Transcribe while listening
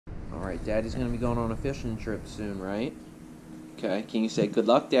Alright, Daddy's gonna be going on a fishing trip soon, right? Okay, can you say good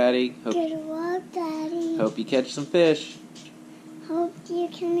luck, Daddy? Good luck, Daddy. Hope you catch some fish. Hope you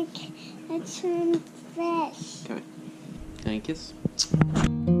can catch some fish. Okay. Can I kiss?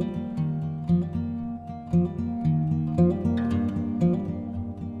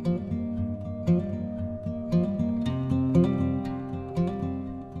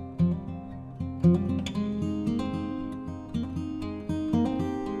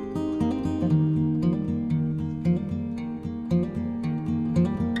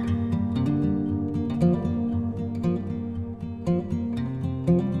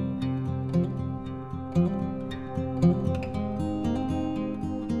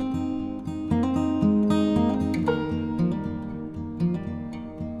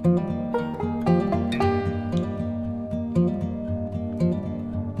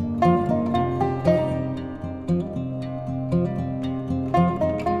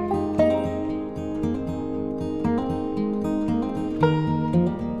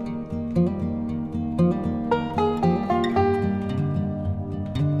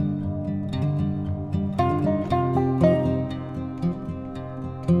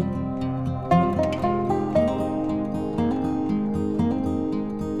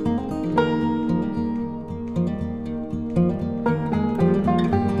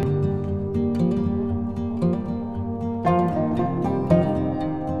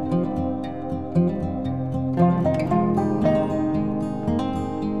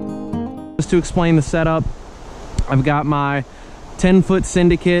 To explain the setup, I've got my 10-foot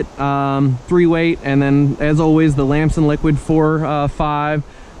Syndicate 3-weight, and then as always the Lamson Liquid 4.5,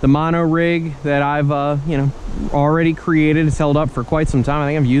 the mono rig that I've already created. It's held up for quite some time. I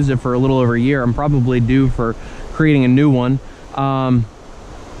think I've used it for a little over a year. I'm probably due for creating a new one.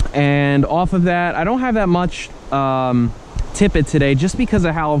 And off of that, I don't have that much tippet today, just because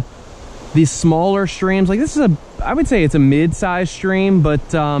of how these smaller streams, like this is I would say it's a mid-sized stream,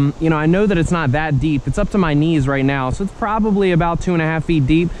 but I know that it's not that deep. It's up to my knees right now, so it's probably about 2.5 feet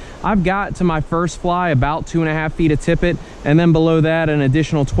deep. I've got to my first fly about 2.5 feet of tippet, and then below that an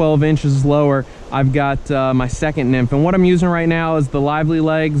additional 12 inches lower I've got my second nymph. And what I'm using right now is the Lively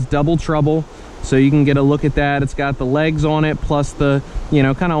Legs Double Trouble, so you can get a look at that. It's got the legs on it plus the kind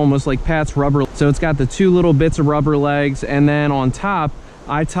of almost like Pat's rubber, so it's got the 2 little bits of rubber legs, and then on top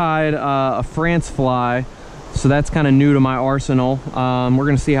I tied a France fly, so that's kind of new to my arsenal. We're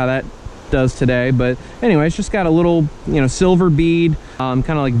gonna see how that does today, but anyway, it's just got a little silver bead, kind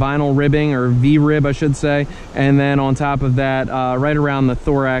of like vinyl ribbing, or V-rib I should say, and then on top of that, right around the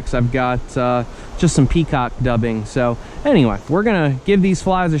thorax, I've got just some peacock dubbing. So anyway, we're gonna give these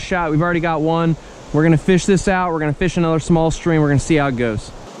flies a shot. We've already got one. We're gonna fish this out. We're gonna fish another small stream. We're gonna see how it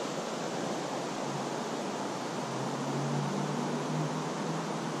goes.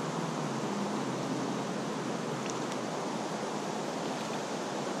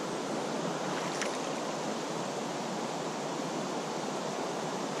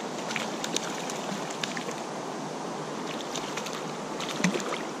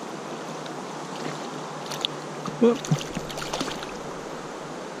 Whoop.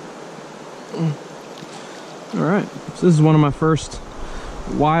 All right, so this is one of my first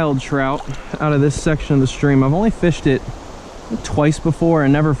wild trout out of this section of the stream. I've only fished it twice before,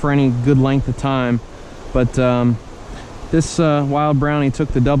 and never for any good length of time, but this wild brownie took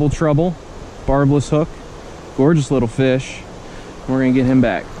the Double Trouble barbless hook. Gorgeous little fish. We're gonna get him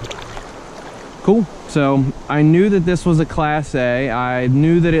back. Cool. So I knew that this was a Class A. I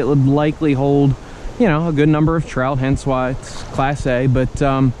knew that it would likely hold a good number of trout, hence why it's Class A. But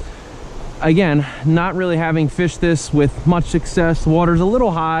again, not really having fished this with much success. The water's a little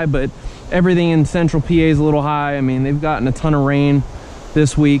high, but everything in central PA is a little high. I mean, they've gotten a ton of rain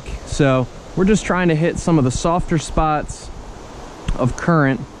this week, so we're just trying to hit some of the softer spots of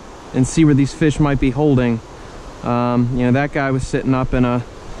current and see where these fish might be holding. That guy was sitting up in a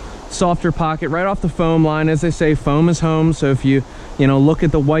softer pocket right off the foam line. As they say, foam is home, so if you look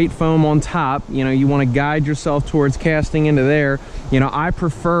at the white foam on top, you want to guide yourself towards casting into there. I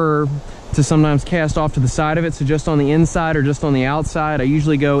prefer to sometimes cast off to the side of it, so just on the inside or just on the outside. I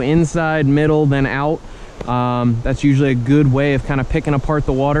usually go inside, middle, then out. That's usually a good way of kind of picking apart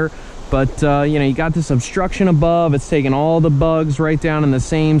the water. But you got this obstruction above. It's taking all the bugs right down in the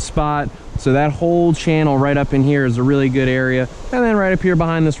same spot, so that whole channel right up in here is a really good area. And then right up here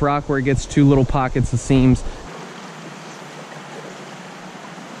behind this rock where it gets 2 little pockets of seams.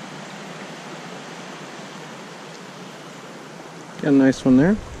 Got a nice one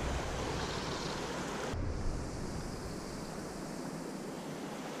there.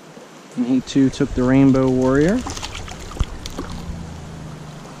 And he too took the Rainbow Warrior.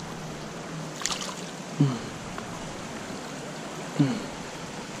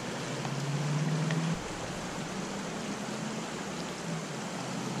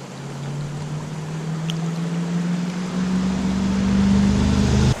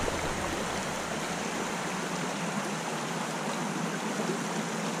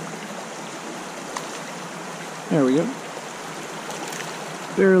 There we go.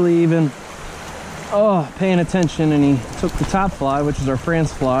 Barely even. Oh, paying attention, and he took the top fly, which is our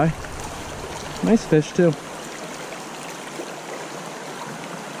France fly. Nice fish too.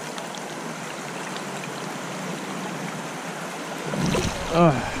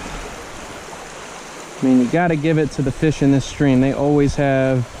 I mean, you gotta give it to the fish in this stream. They always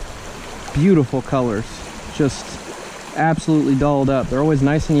have beautiful colors. Just absolutely dulled up. They're always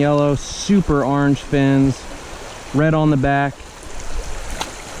nice and yellow, super orange fins, red on the back,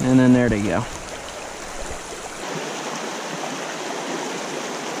 and then there they go.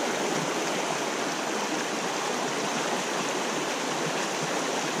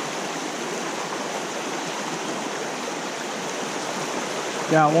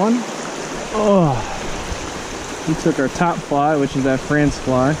 Got one. Oh, he took our top fly, which is that France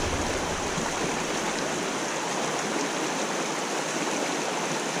fly.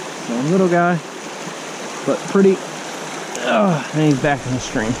 So a little guy, but pretty. Oh, and he's back in the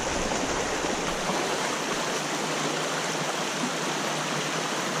stream.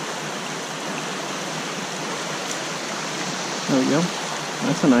 There we go.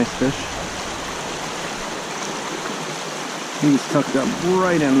 That's a nice fish. He's tucked up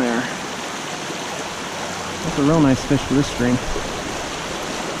right in there. That's a real nice fish for this stream.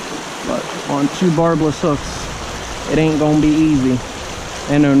 But on 2 barbless hooks, it ain't gonna be easy.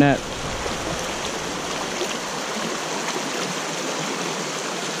 And no net.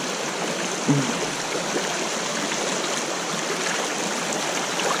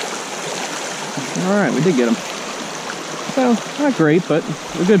 Alright, we did get him. So, not great, but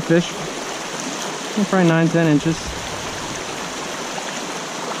a good fish. Probably 9-10 inches.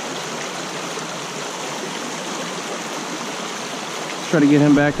 Try to get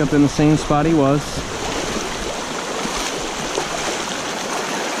him back up in the same spot he was.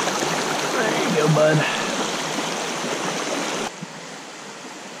 There you go, bud.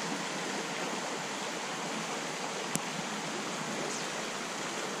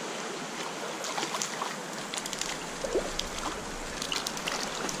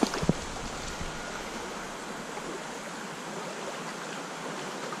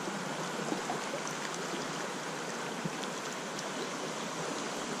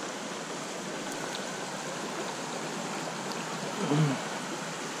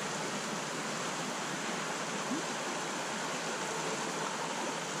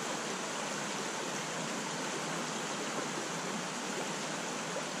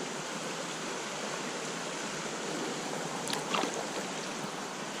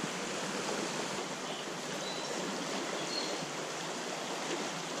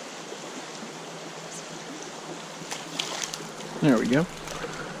 There we go.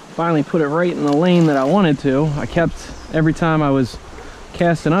 Finally put it right in the lane that I wanted to. I kept, every time I was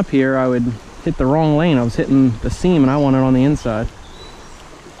casting up here, I would hit the wrong lane. I was hitting the seam and I wanted it on the inside.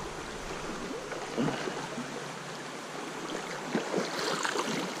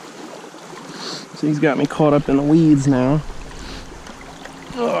 So he's got me caught up in the weeds now.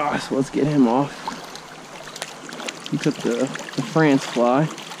 So let's get him off. He took the France fly.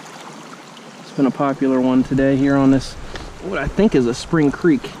 It's been a popular one today here on this, what I think is a spring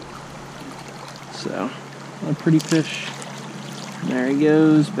creek. So, a pretty fish. There he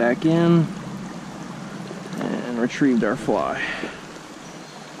goes, back in, and retrieved our fly.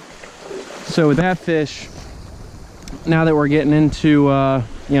 So with that fish, now that we're getting into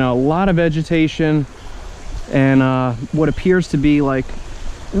you know, a lot of vegetation and what appears to be like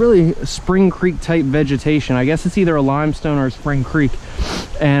really a spring creek type vegetation. I guess it's either a limestone or a spring creek,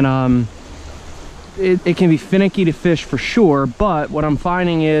 and it can be finicky to fish for sure. But what I'm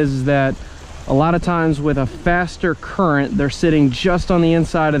finding is that a lot of times with a faster current, they're sitting just on the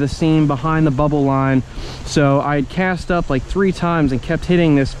inside of the seam behind the bubble line. So I'd cast up like 3 times and kept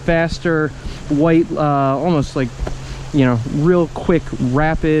hitting this faster white, almost like, you know, real quick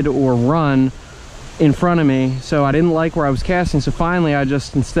rapid or run in front of me. So I didn't like where I was casting. So finally I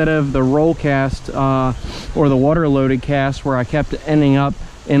just, instead of the roll cast or the water loaded cast where I kept ending up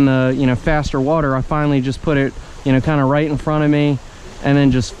in the, you know, faster water, I finally just put it, you know, kind of right in front of me and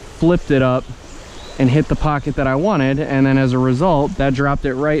then just flipped it up and hit the pocket that I wanted. And then as a result, that dropped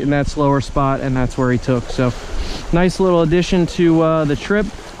it right in that slower spot, and that's where he took. So nice little addition to the trip.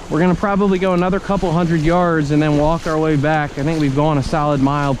 We're gonna probably go another couple 100 yards and then walk our way back. I think we've gone a solid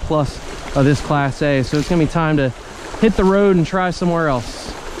mile plus of this Class A. So it's gonna be time to hit the road and try somewhere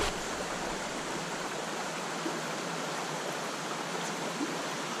else.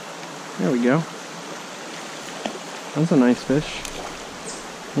 There we go. That's a nice fish.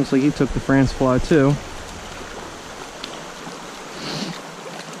 Looks like he took the France fly too.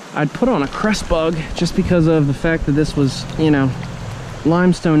 I'd put on a crest bug just because of the fact that this was, you know,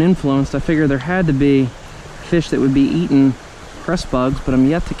 limestone influenced. I figured there had to be fish that would be eating crest bugs, but I'm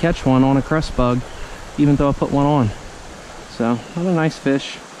yet to catch one on a crest bug, even though I put one on. So, another nice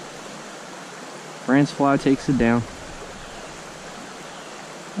fish. France fly takes it down.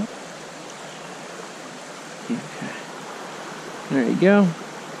 Okay. There you go.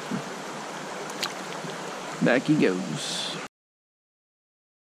 Back he goes.